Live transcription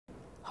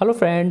Hello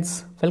friends,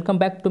 welcome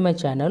back to my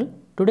channel.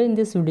 Today in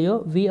this video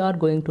we are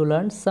going to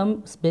learn some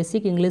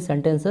basic English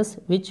sentences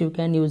which you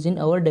can use in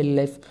our daily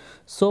life.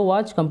 So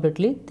watch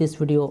completely this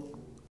video.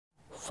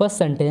 First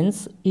sentence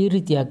ಈ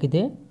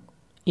ರೀತಿಯಾಗಿದೆ,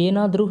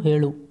 ಏನಾದರೂ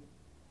ಹೇಳು.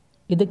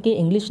 ಇದಕ್ಕೆ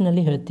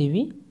ಇಂಗ್ಲಿಷ್ನಲ್ಲಿ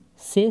ಹೇಳ್ತೀವಿ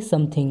say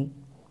something.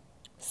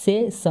 Say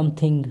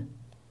something.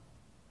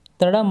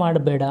 ತಡ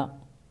ಮಾಡಬೇಡ.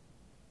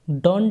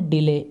 Don't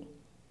delay.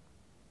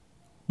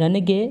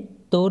 ನನಗೆ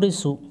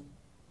ತೋರಿಸು.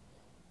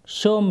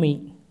 Show me.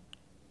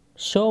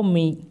 Show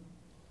me.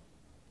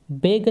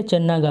 ಬೇಗ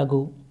ಚೆನ್ನಾಗಾಗು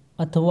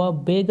ಅಥವಾ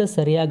ಬೇಗ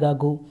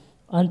ಸರಿಯಾಗಾಗು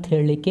ಅಂತ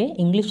ಹೇಳಲಿಕ್ಕೆ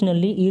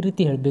ಇಂಗ್ಲೀಷ್ನಲ್ಲಿ ಈ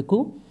ರೀತಿ ಹೇಳಬೇಕು,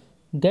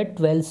 get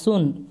well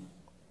soon.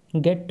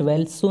 Get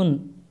well soon.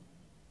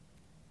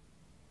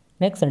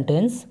 Next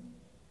sentence,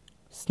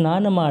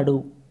 ಸ್ನಾನ ಮಾಡು.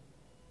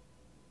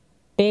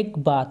 ಟೇಕ್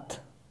ಬಾತ್.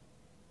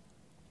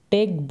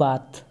 ಟೇಕ್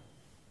ಬಾತ್.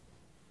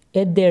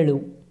 ಎದ್ದೇಳು.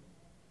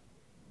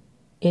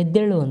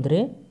 ಎದ್ದೇಳು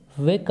ಅಂದರೆ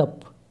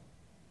ವೇಕಪ್.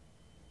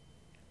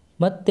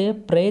 ಮತ್ತೆ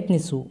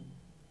ಪ್ರಯತ್ನಿಸು.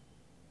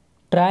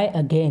 Try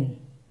again.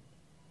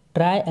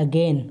 Try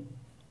again.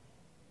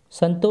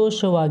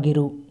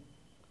 ಸಂತೋಷವಾಗಿರು.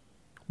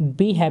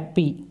 Be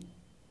happy.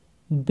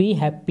 Be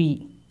happy.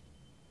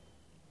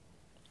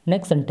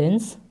 Next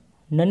sentence,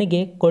 ನನಗೆ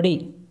ಕೊಡಿ.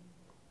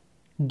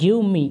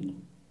 Give me.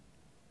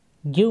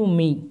 Give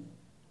me.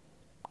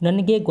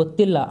 ನನಗೆ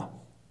ಗೊತ್ತಿಲ್ಲ.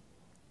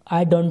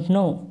 I don't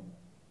know.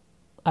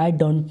 I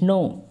don't know.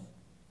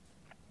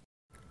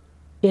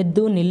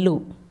 ಎದ್ದು ನಿಲ್ಲು.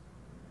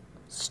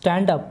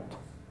 Stand up.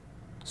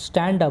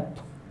 Stand up.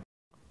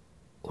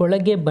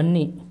 ಒಳಗೆ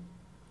ಬನ್ನಿ.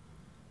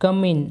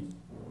 Come in.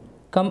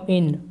 Come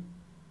in.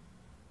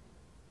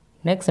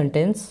 Next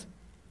sentence,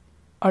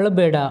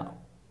 ಅಳಬೇಡ.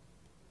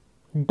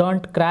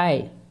 Don't CRY.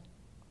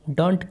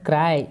 Don't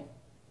CRY.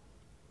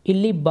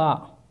 ಇಲ್ಲಿ ಬಾ.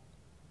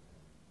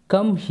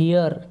 Come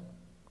here.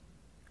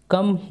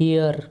 Come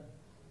here.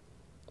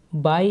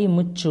 ಬಾಯಿ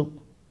ಮುಚ್ಚು.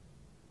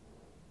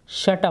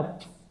 Shut up.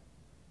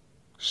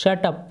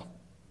 Shut up.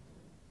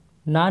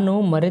 ನಾನು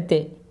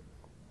ಮರೆತೆ.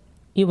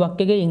 ಈ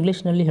ವಾಕ್ಯಗೆ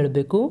ಇಂಗ್ಲೀಷ್ನಲ್ಲಿ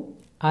ಹೇಳಬೇಕು,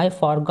 ಐ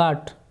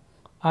ಫಾರ್ಗಾಟ್.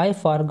 I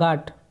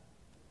forgot.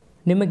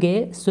 ನಿಮಗೆ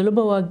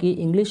ಸುಲಭವಾಗಿ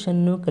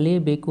ಇಂಗ್ಲೀಷನ್ನು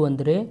ಕಲಿಯಬೇಕು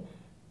ಅಂದರೆ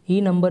ಈ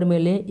ನಂಬರ್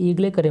ಮೇಲೆ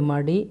ಈಗಲೇ ಕರೆ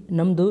ಮಾಡಿ.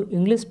 ನಮ್ಮದು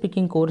ಇಂಗ್ಲೀಷ್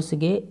ಸ್ಪೀಕಿಂಗ್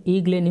ಕೋರ್ಸ್ಗೆ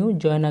ಈಗಲೇ ನೀವು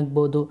ಜಾಯ್ನ್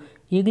ಆಗ್ಬೋದು.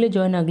 ಈಗಲೇ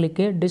ಜಾಯ್ನ್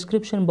ಆಗಲಿಕ್ಕೆ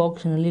ಡಿಸ್ಕ್ರಿಪ್ಷನ್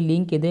ಬಾಕ್ಸ್ನಲ್ಲಿ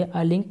ಲಿಂಕ್ ಇದೆ,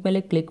 ಆ ಲಿಂಕ್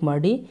ಮೇಲೆ ಕ್ಲಿಕ್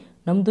ಮಾಡಿ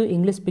ನಮ್ಮದು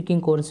ಇಂಗ್ಲೀಷ್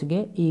ಸ್ಪೀಕಿಂಗ್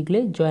ಕೋರ್ಸ್ಗೆ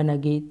ಈಗಲೇ ಜಾಯ್ನ್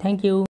ಆಗಿ.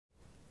 Thank you.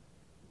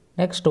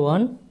 ನೆಕ್ಸ್ಟ್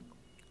ಒನ್,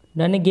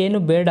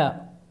 ನನಗೇನು ಬೇಡ.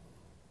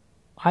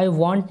 I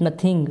want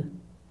nothing.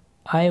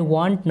 I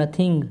want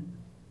nothing.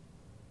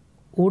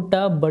 ಊಟ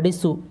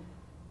ಬಡಿಸು.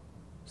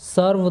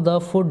 Serve the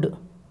food.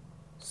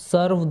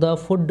 Serve the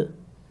food.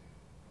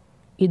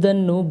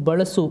 ಇದನ್ನು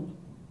ಬಳಸು.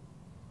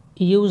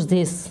 Use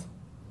this.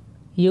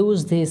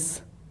 Use this.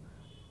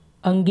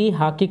 ಅಂಗಿ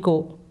ಹಾಕಿಕೋ.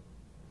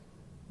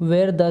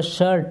 Wear the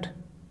shirt.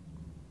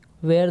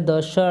 Wear the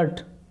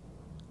shirt.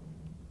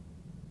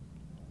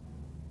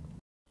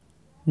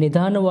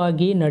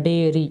 ನಿಧಾನವಾಗಿ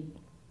ನಡೆಯಿರಿ.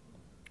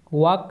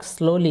 Walk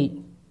slowly.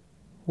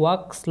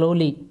 Walk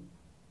slowly.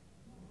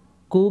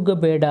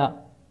 ಕೂಗಬೇಡ.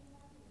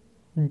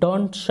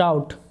 Don't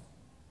shout.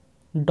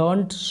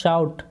 Don't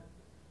shout.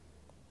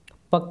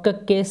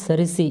 ಪಕ್ಕಕ್ಕೆ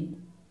ಸರಿಸಿ.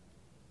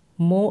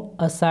 Move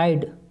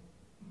aside.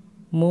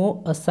 Move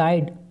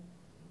aside.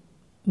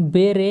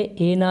 ಬೇರೆ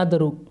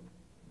ಏನಾದರೂ.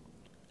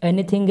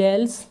 Anything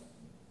else.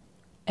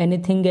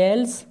 Anything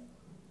else.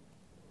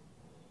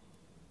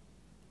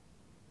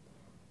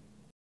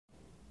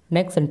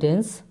 Next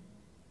sentence,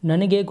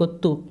 ನನಗೆ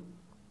ಗೊತ್ತು.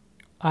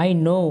 I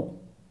know.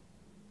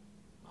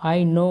 I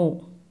know.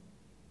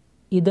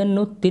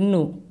 ಇದನ್ನು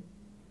ತಿನ್ನು.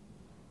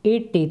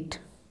 Eat it.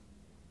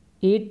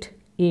 Eat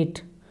it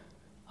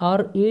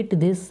R heat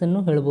this ಅನ್ನು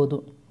ಹೇಳ್ಬೋದು.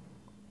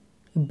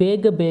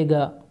 ಬೇಗ ಬೇಗ.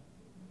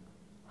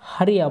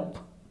 Hurry up.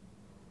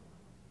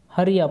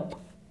 Hurry up.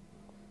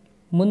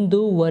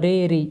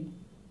 ಮುಂದುವರೆಯಿರಿ.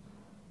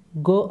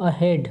 Go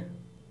ahead.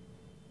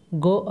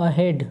 Go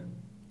ahead.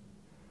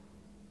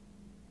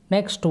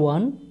 Next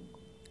one,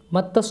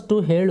 ಮತ್ತಷ್ಟು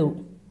ಹೇಳು.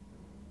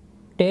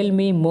 Tell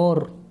me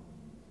more.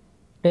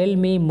 Tell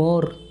me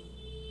more.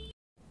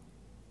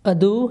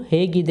 ಅದು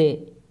ಹೇಗಿದೆ.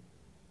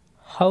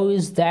 How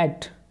is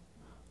that.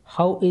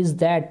 How is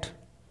that.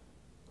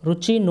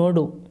 ರುಚಿ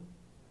ನೋಡು.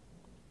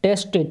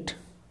 Taste it.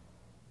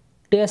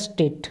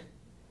 Taste it.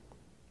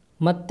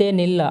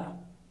 ಮತ್ತೇನಿಲ್ಲ.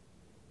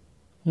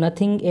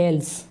 Nothing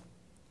else.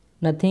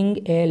 Nothing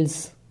else.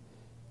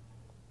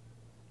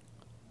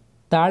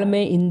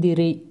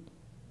 ತಾಳ್ಮೆಯಿಂದಿರಿ.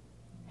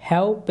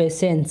 Have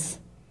patience.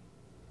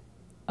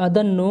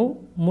 ಅದನ್ನು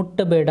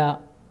ಮುಟ್ಟಬೇಡ.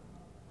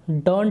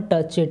 Don't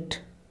touch it.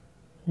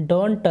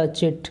 Don't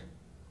touch it.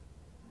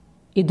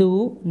 ಇದು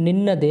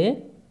ನಿನ್ನದೇ.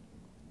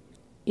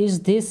 Is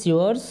this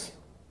yours.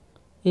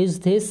 Is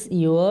this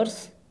yours.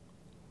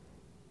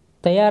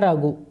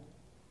 ತಯಾರಾಗು.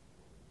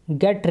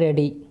 Get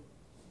ready.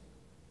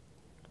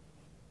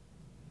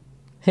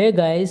 Hey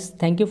guys,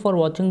 thank you for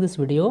watching this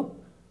video.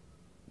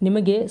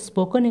 ನಿಮಗೆ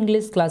spoken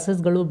English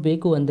ಕ್ಲಾಸಸ್ಗಳು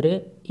ಬೇಕು ಅಂದರೆ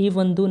ಈ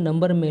ಒಂದು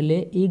number ಮೇಲೆ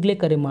ಈಗಲೇ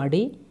ಕರೆ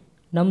ಮಾಡಿ.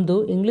 ನಮ್ಮದು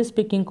ಇಂಗ್ಲೀಷ್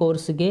ಸ್ಪೀಕಿಂಗ್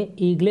ಕೋರ್ಸ್ಗೆ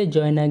ಈಗಲೇ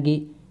ಜಾಯ್ನ್ ಆಗಿ.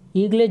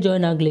 ಈಗಲೇ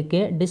ಜಾಯ್ನ್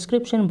ಆಗಲಿಕ್ಕೆ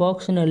ಡಿಸ್ಕ್ರಿಪ್ಷನ್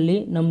ಬಾಕ್ಸ್ನಲ್ಲಿ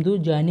ನಮ್ಮದು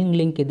ಜಾಯ್ನಿಂಗ್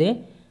ಲಿಂಕ್ ಇದೆ.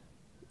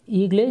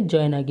 ಈಗಲೇ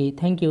ಜಾಯ್ನ್ ಆಗಿ.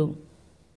 Thank you.